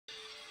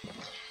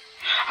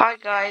Hi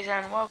guys,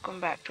 and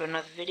welcome back to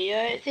another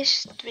video.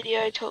 This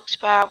video talks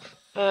about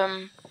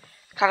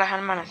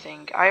Callhan Manor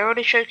thing. I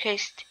already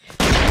showcased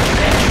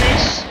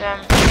this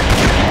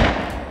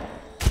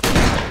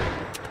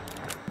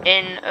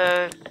in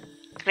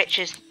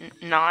glitches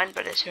 9,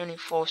 but it's only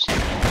 4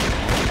 seconds.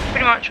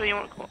 Pretty much all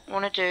you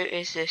want to do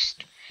is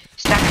just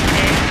stand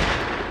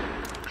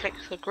here, click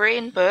the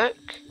green book,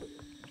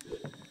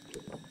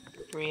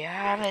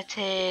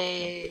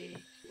 reality.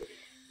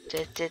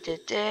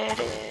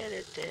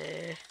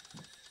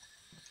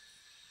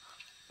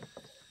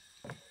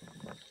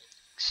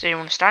 So you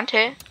want to stand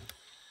here,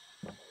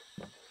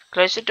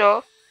 close the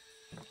door,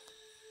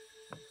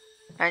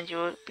 and you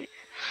will be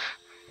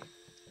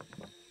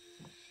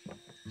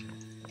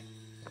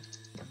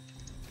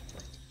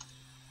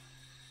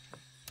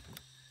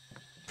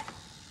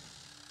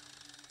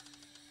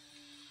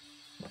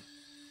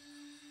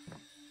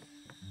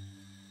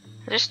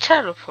just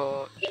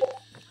teleport.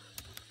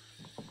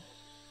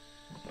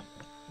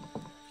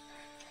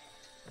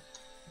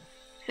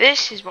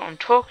 This is what I'm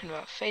talking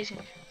about,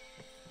 phasing.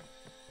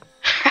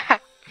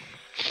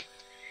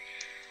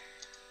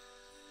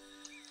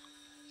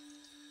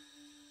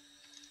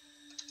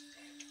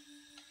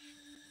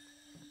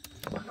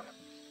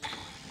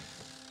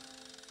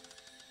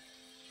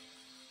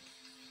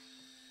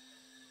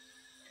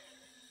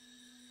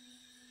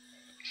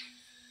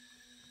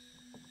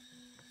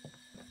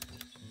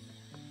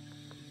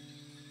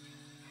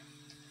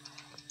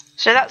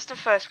 So that's the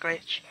first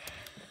glitch.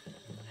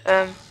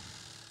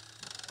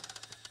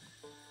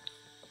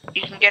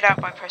 You can get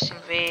out by pressing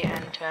V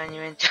and turn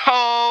you into.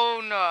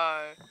 Oh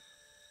no!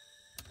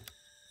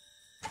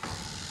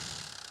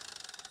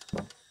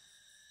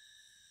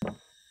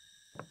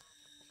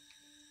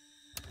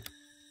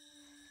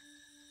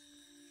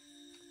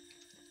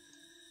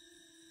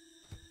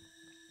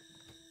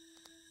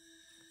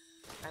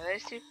 Are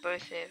those two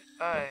both here?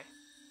 Oh.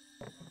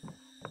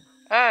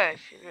 Oh,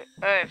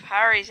 if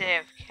Harry's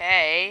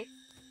AFK.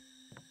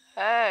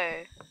 Oh.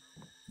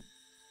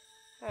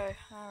 Oh,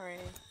 Harry.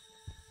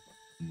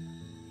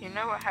 You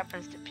know what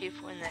happens to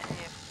people in their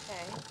AFK?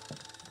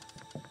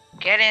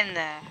 Get in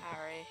there,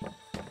 Harry.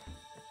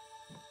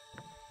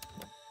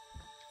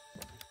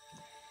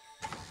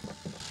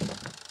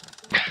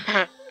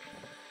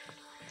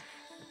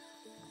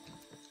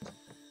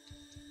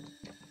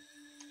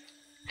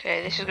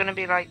 Okay, this is gonna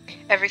be like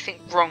everything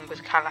wrong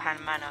with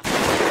Callhan Manor.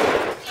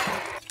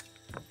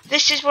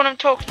 This is what I'm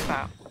talking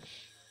about.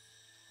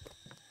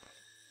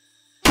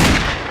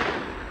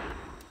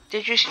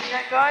 Did you see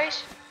that,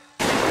 guys?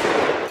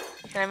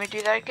 Let me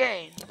do that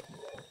again.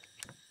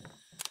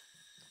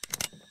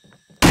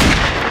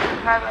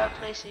 How about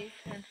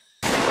PlayStation?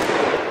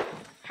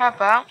 How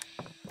about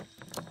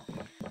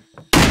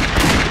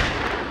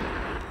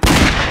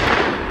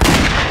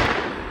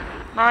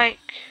Mike?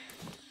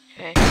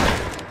 Okay.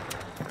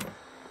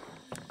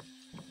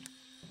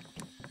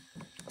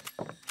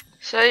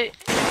 So,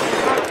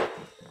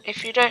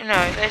 if you don't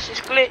know, there's this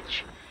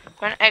glitch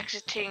when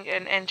exiting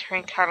and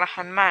entering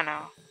Callhan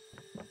Manor.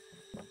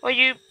 Well,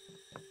 you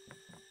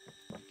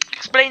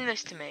explain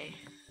this to me.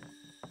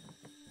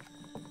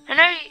 I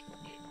know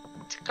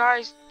the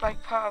guy's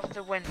like part of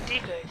the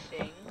Wendigo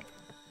thing,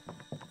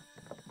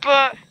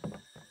 but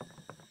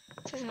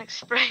it doesn't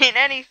explain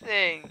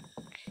anything.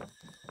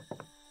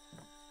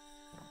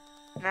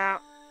 Now,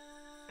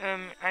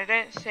 I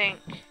don't think.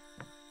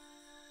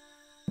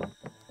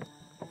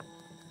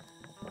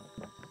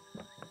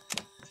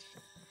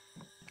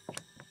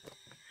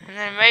 And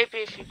then maybe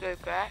if you go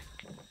back,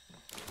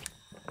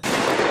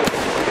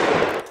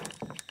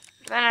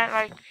 then I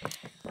like.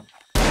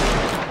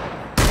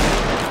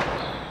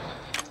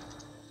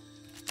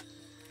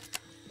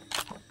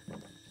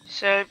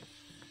 So,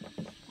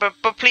 but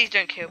please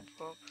don't kill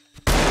Bob.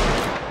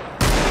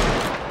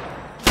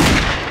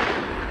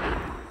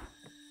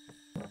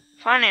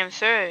 Finally, I'm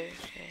through.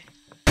 Okay.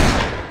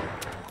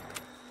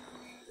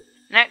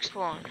 Next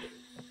one.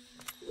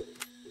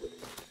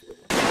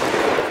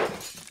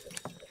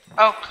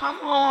 Oh, come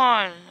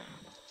on!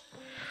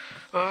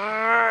 How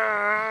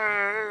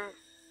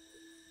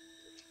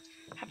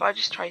about I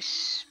just try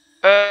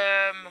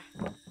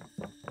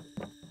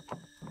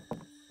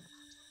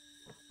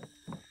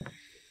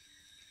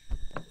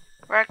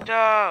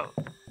Recto!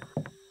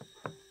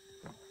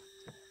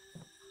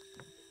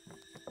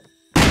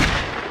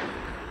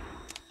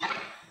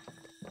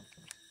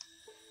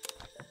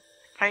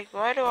 Like,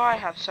 why do I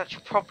have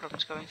such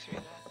problems going through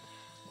that?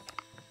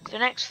 The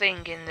next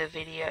thing in the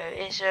video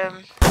is,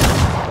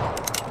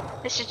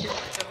 this is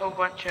just a whole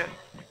bunch of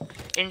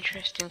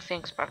interesting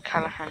things about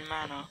Callhan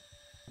Manor.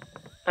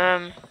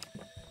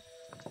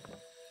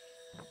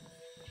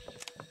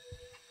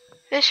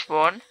 This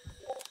one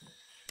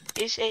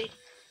is a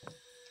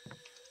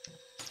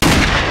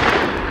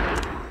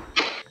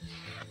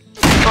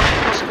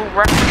possible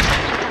reference to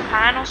Peter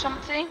Pan or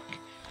something.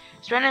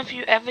 Has one of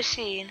you ever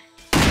seen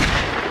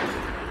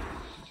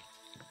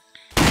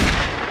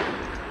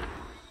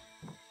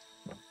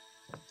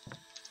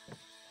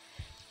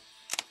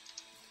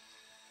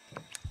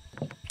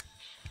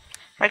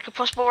Like a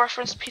possible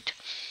reference, Peter.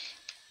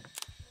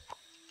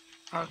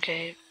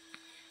 Okay.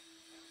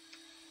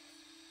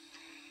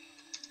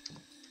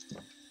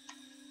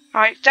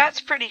 Right, that's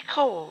pretty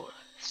cool.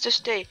 It's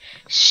just a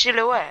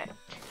silhouette.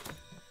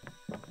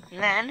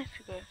 And then, if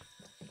you go...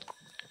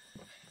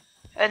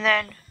 And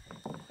then,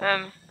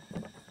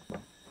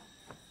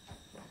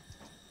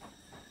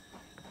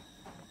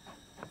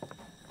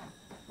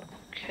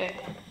 okay.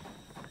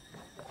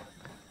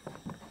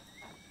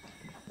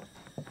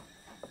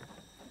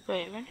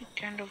 Wait, when did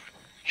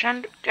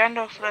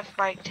Gandalf left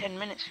like 10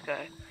 minutes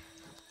ago.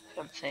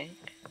 Something.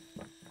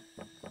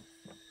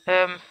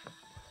 Then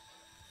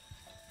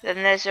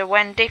there's a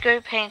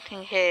Wendigo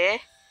painting here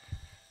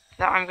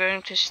that I'm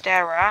going to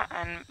stare at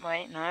and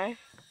wait, no.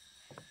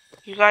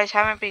 You guys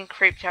haven't been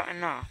creeped out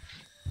enough.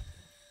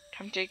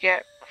 Time to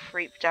get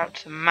creeped out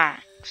to the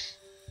max.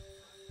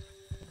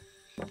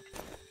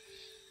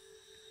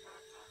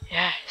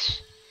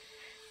 Yes.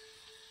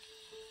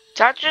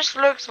 That just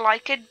looks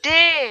like a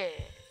deer.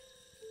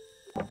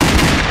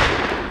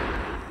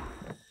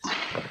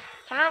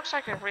 Kinda looks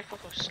like a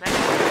rip-off of Snake.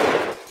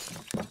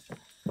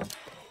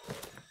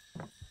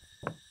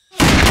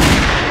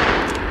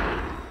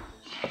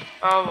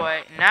 Oh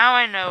wait, now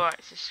I know why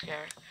it's so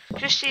scary.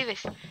 Just see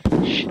this.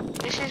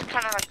 This is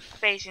kind of like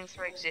phasing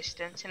through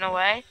existence in a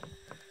way.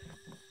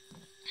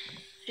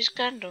 It's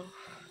Gandalf.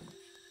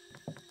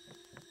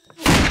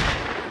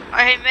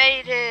 I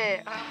made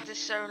it after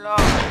so long.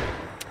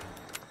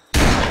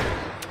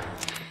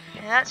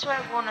 And that's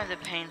where one of the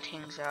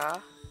paintings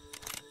are.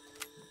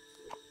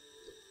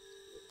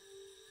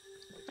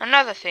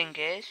 Another thing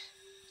is,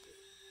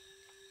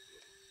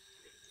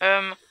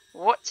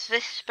 what's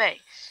this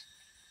space?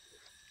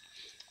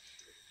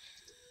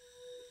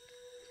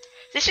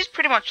 This is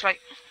pretty much like...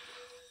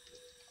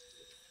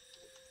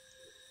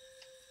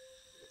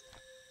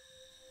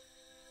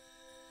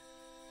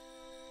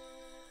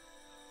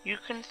 You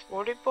can...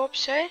 What did Bob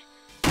say?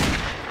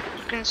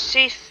 You can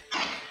see...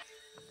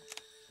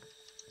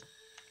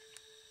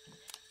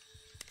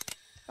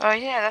 Oh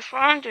yeah, that's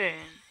what I'm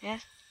doing. Yeah.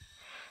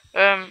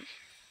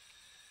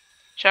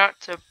 Shout out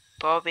to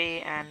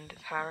Bobby and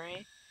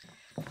Harry.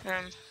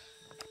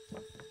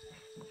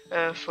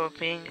 For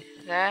being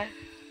there.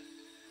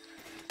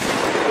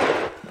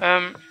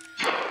 And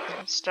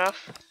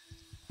stuff.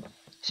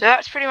 So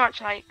that's pretty much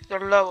like the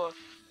lower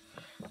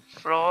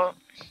floor.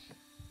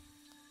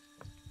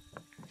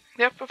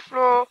 The upper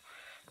floor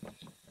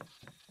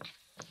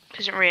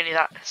isn't really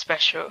that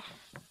special.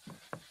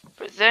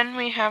 But then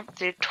we have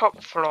the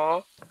top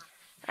floor,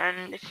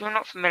 and if you're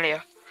not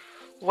familiar,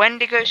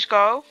 Wendigo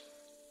skull,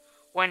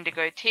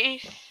 Wendigo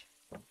teeth,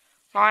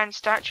 lion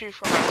statue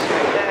from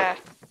outside there.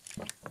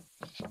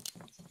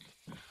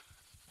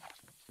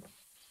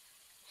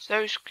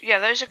 So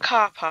those are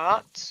car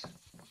parts.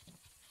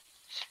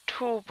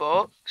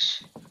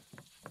 Toolbox.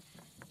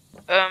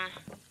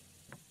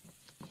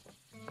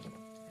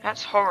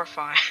 That's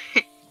horrifying.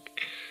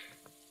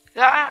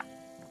 That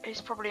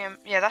is probably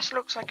that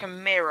looks like a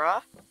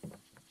mirror.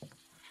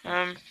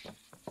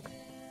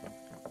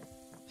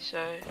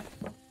 So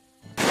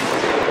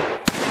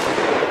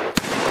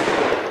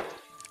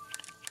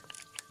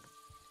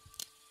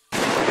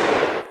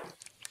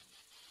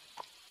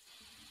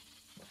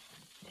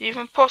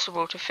even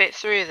possible to fit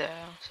through there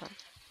or something.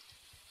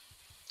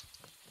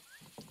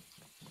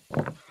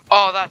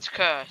 Oh, that's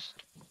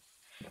cursed.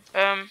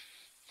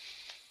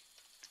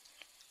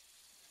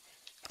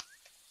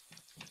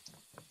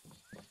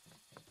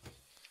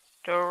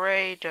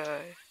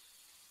 Dorado.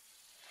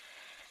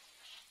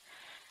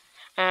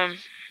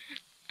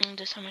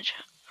 Just how much?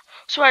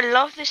 So I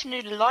love this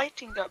new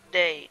lighting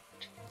update.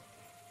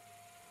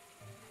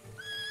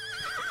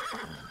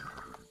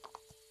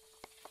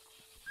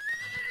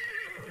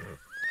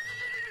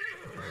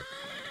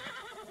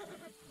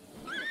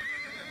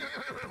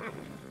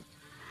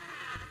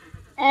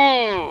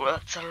 Oh,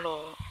 that's a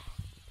lot.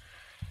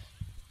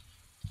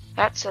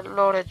 That's a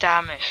lot of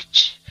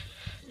damage.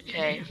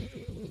 Okay.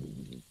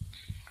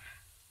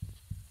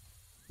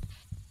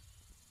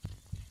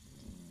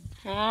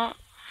 What?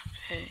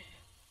 Okay.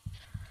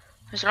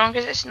 As long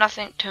as it's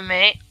nothing to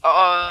me.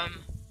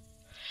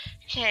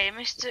 Okay,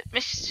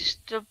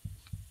 Mr.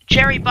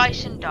 Jerry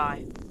Bison,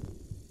 die.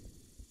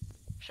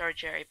 Sorry,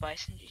 Jerry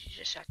Bison, you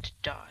just had to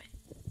die.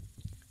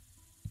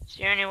 It's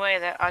the only way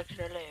that I could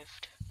have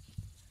lived.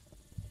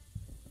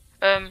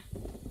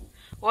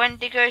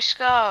 Wendigo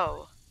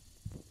skull.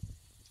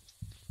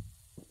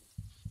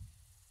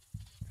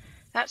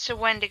 That's a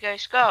Wendigo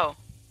skull.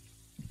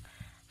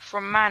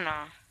 From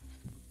Manor.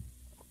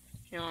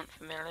 If you aren't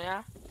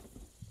familiar.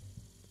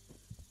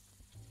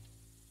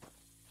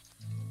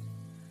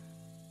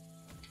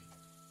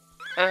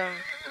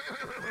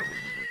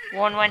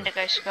 One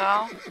Wendigo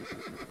skull.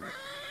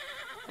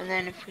 And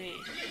then if we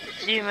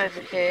zoom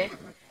over here,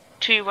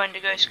 2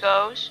 Wendigo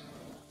skulls.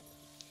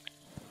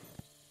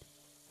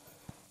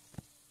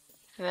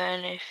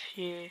 Then if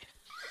you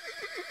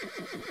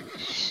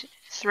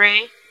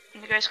 3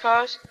 Wendigo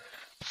skulls,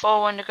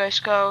 4 Wendigo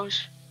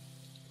skulls.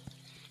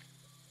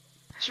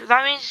 So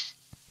that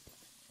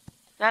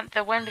that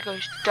the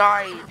Wendigos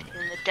died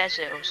in the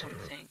desert or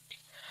something.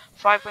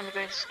 5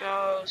 Wendigo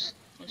skulls.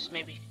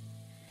 Maybe,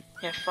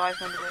 yeah, 5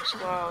 Wendigo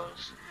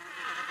skulls.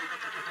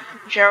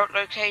 Gerald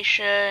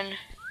location,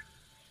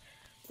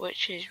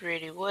 which is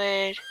really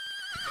weird.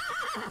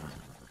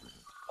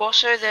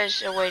 Also,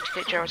 there's a way to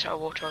get Gerald out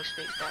of water. I'll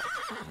speak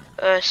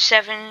that.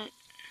 7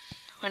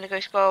 Wendigo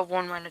skull,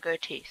 1 Wendigo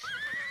teeth.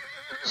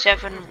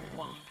 7,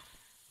 1.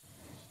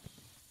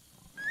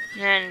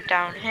 And then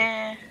down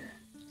here,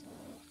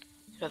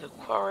 where the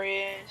quarry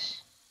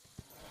is.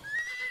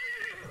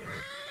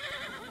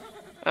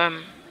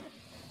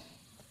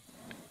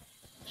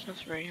 It's not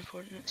very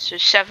important. So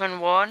 7,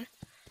 1.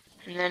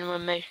 And then we're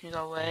making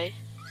our way.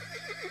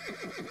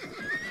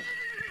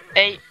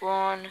 8,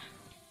 1.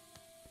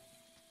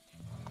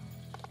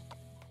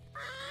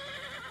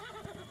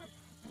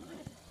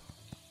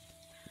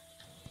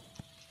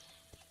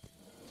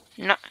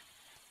 No.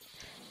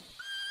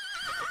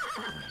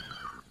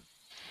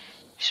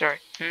 Sorry.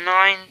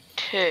 9,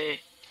 2.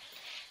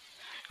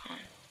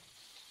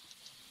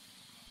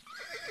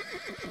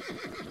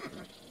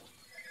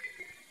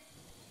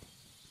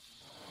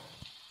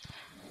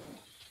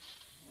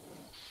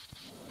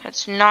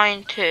 That's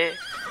 9, 2.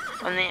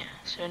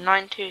 So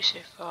 9, 2 so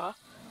far.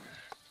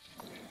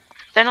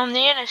 Then on the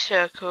inner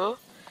circle,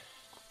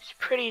 it's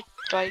pretty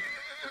like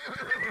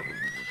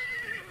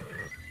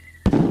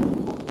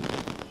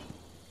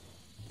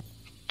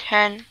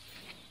 10,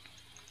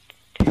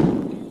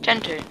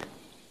 10, 2.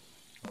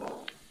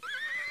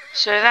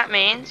 So that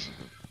means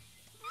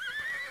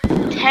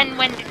 10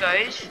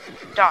 Wendigos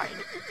died.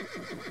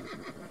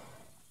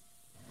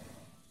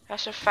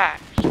 That's a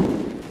fact.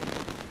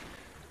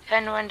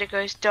 10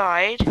 Wendigos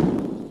died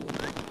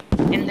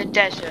in the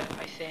desert,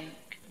 I think.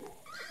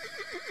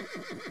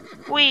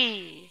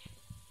 Whee!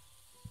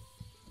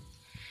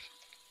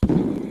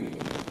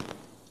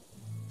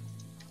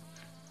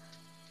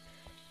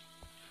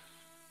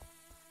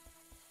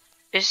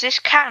 Is this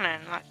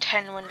canon? Like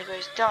 10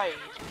 Wendigos died?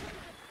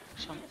 Or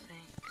something.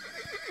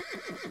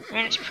 I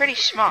mean, it's pretty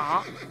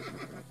smart.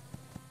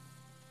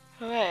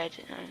 Oh, wait, I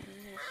didn't know.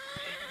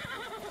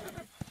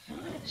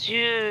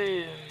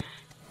 Zoom.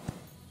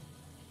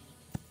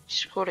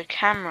 It's called a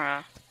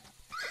camera.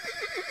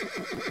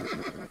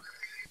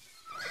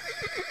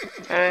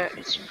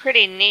 It's a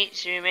pretty neat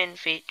zoom in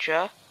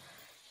feature.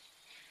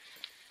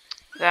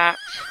 That.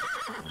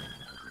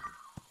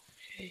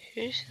 Okay,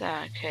 who's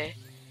that? Okay.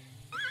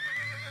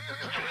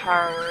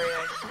 Harry,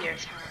 I see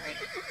it's Harry.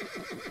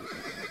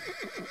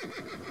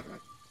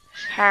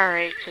 It's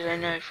Harry, because I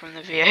know from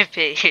the VIP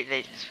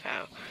they just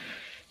fell.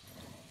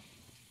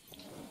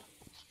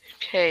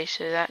 Okay,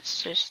 so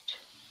that's just...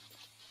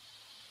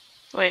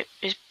 Wait,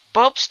 is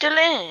Bob still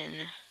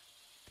in?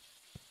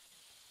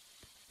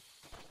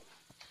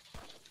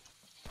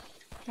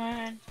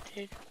 Man,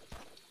 dude.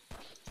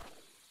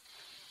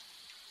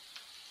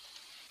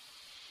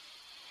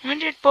 When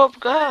did Bob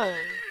go?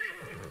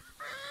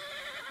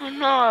 Oh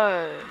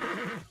no!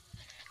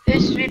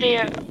 This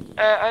video,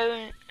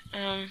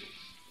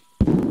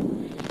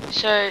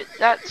 so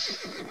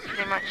that's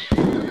pretty much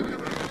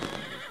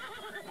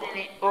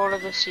nearly all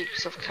of the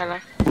secrets of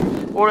Callhan,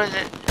 all of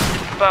the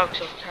bugs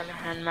of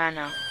Callhan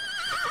Manor.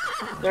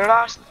 The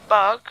last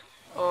bug,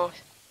 or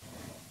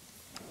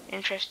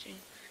interesting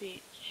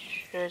feature,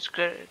 is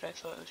good, I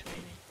thought it was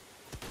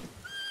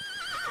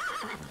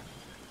really.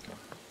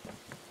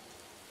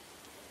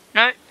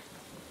 Nope.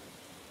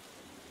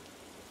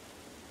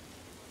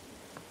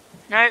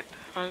 Nope,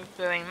 I'm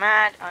going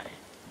mad.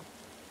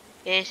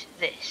 Is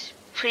this.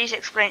 Please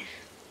explain.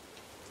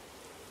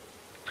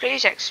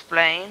 Please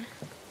explain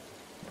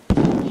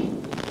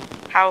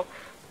how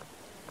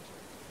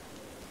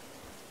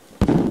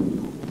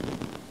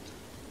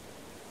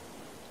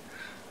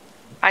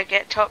I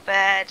get top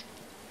bed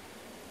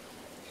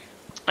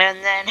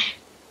and then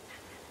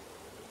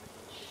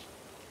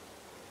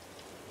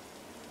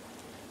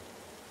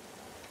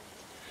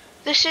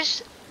this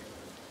is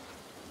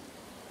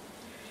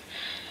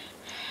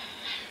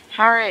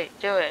Harry,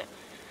 do it.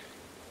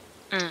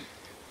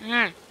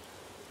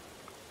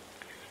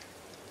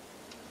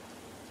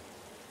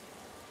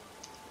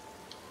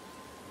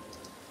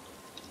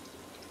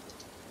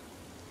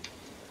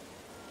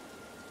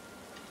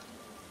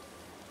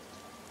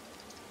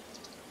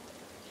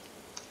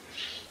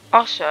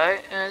 Also,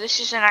 this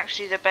isn't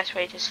actually the best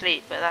way to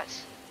sleep, but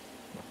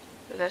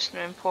that's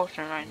not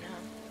important right now.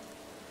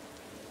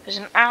 There's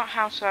an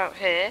outhouse out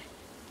here.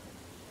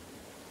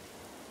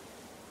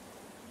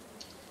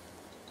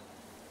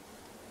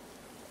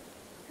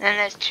 And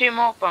there's 2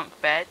 more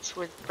bunk beds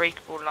with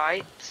breakable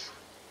lights.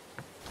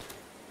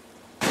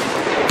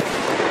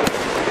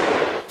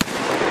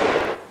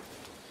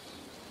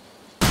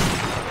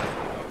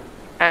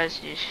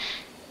 As usual.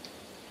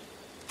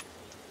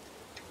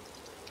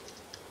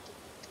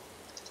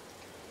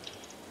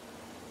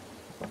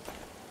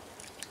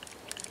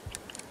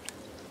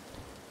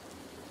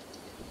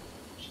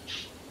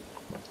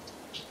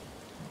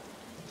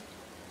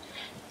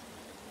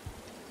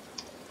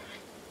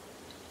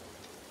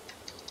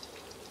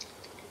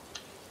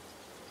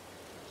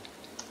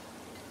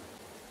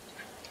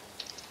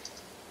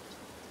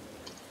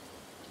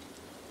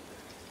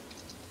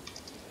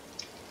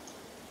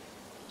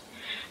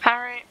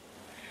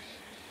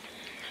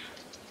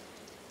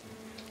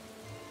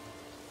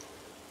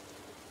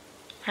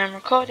 I'm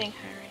recording,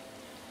 Harry.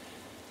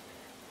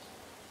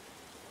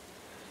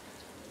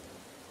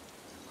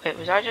 Wait,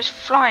 was I just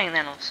flying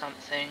then or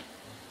something?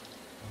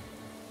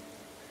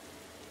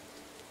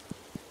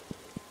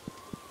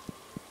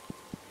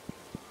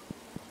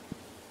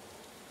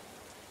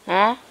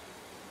 Huh?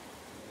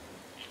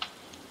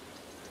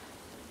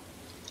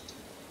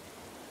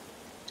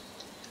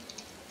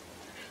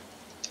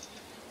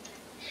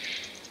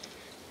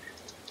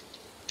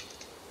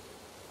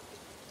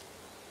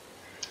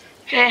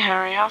 Okay,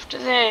 Harry, after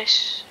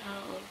this,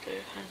 we'll do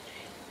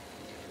hunting.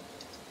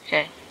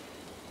 Okay.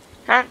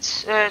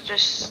 That's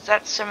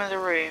some of the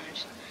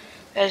rooms.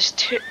 There's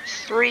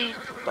three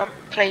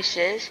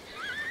places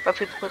where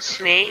people could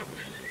sleep.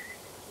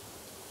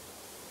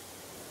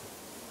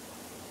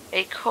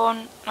 A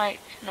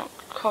not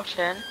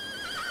cotton,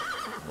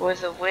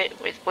 with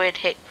weird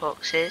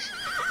hitboxes,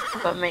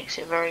 but makes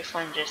it very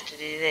fun just to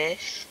do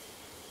this.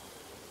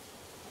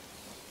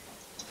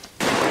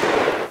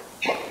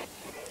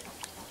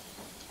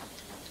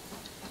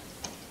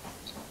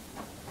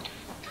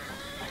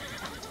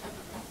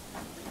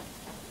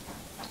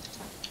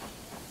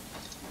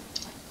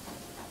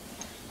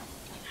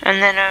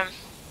 And then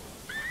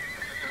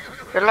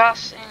the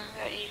last thing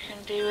that you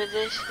can do with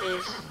this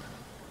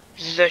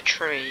is the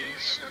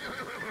trees.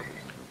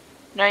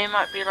 Now you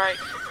might be like,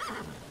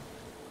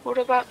 what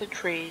about the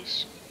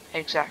trees?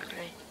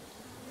 Exactly.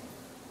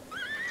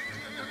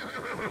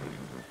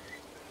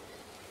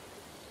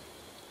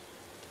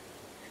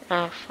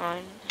 Oh,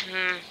 fine.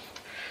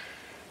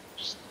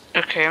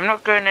 Okay, I'm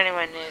not going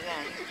anywhere near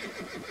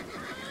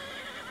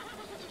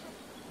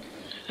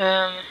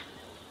them.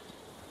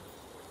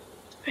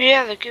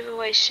 Yeah, the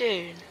giveaway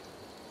soon.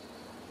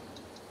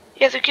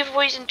 Yeah, the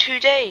giveaway's in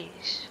 2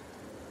 days.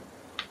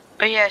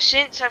 But yeah,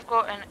 since I've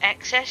got an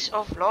excess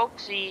of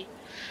logs, the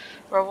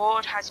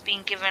reward has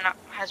been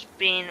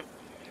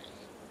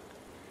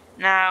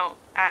now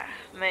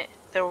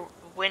the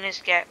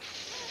winners get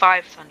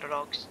 5 thunder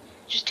logs.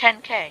 Just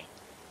 10k.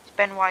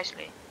 Spend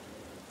wisely.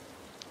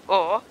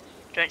 Or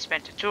don't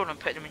spend at all and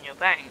put them in your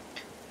bank.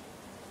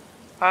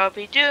 I'll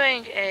be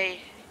doing I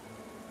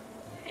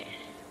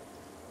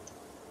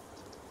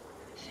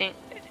think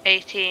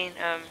 18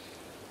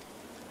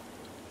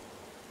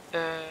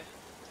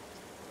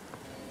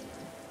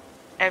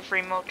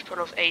 every multiple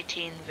of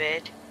 18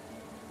 vid,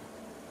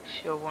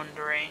 if you're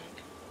wondering.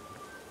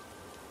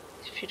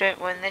 If you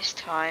don't win this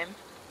time,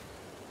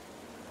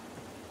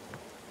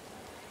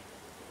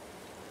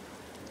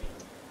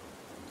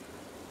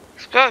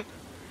 let's go.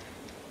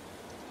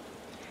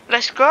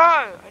 Let's go.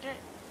 I didn't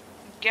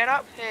get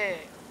up here.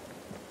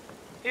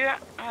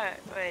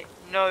 Wait,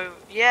 no,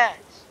 yes.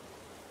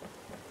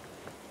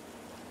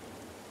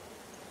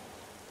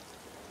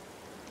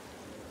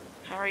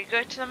 Harry,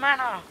 go to the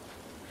manor.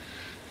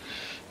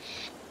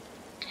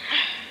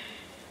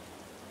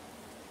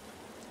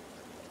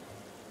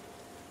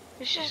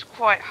 This is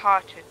quite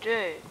hard to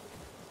do.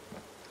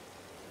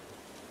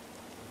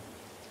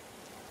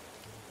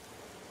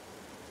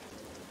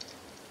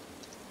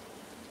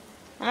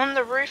 I'm on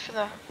the roof of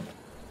the...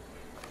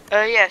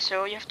 Oh yeah,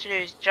 so all you have to do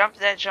is jump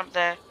there,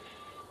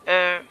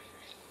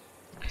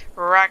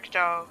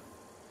 ragdoll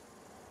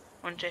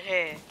onto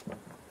here.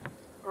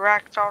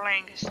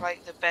 Ragdolling is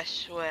like the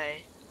best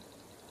way.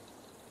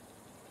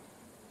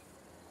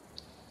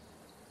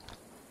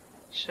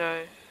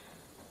 So...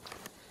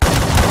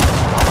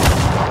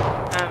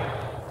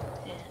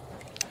 yeah.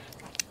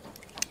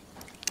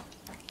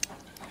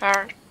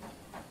 Alright.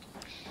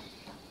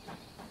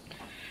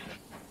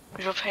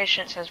 Your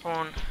patience has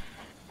worn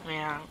me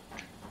out.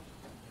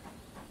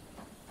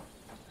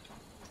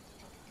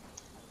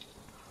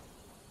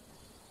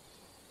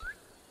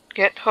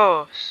 Get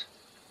horse.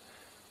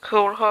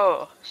 Cool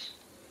horse.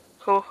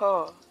 Cool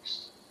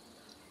horse.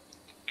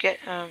 Get,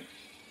 and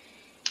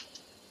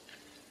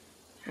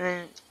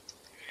then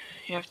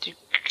you have to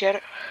get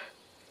it.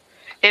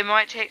 It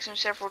might take some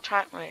several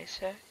times. Wait,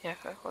 so yeah,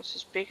 her horse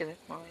is bigger than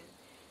mine.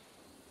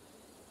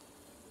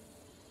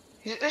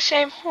 Is it the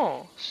same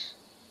horse?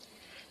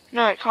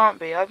 No, it can't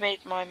be. I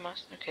made my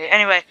Okay,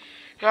 anyway,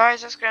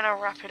 guys, that's gonna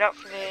wrap it up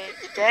for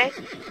today.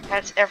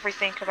 That's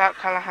everything about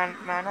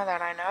Callhan Manor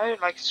that I know.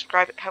 Like,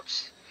 subscribe, it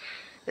helps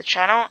the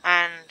channel,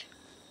 and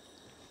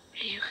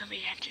you can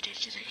be entered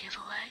into the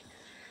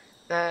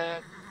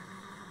giveaway.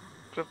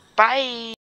 Goodbye.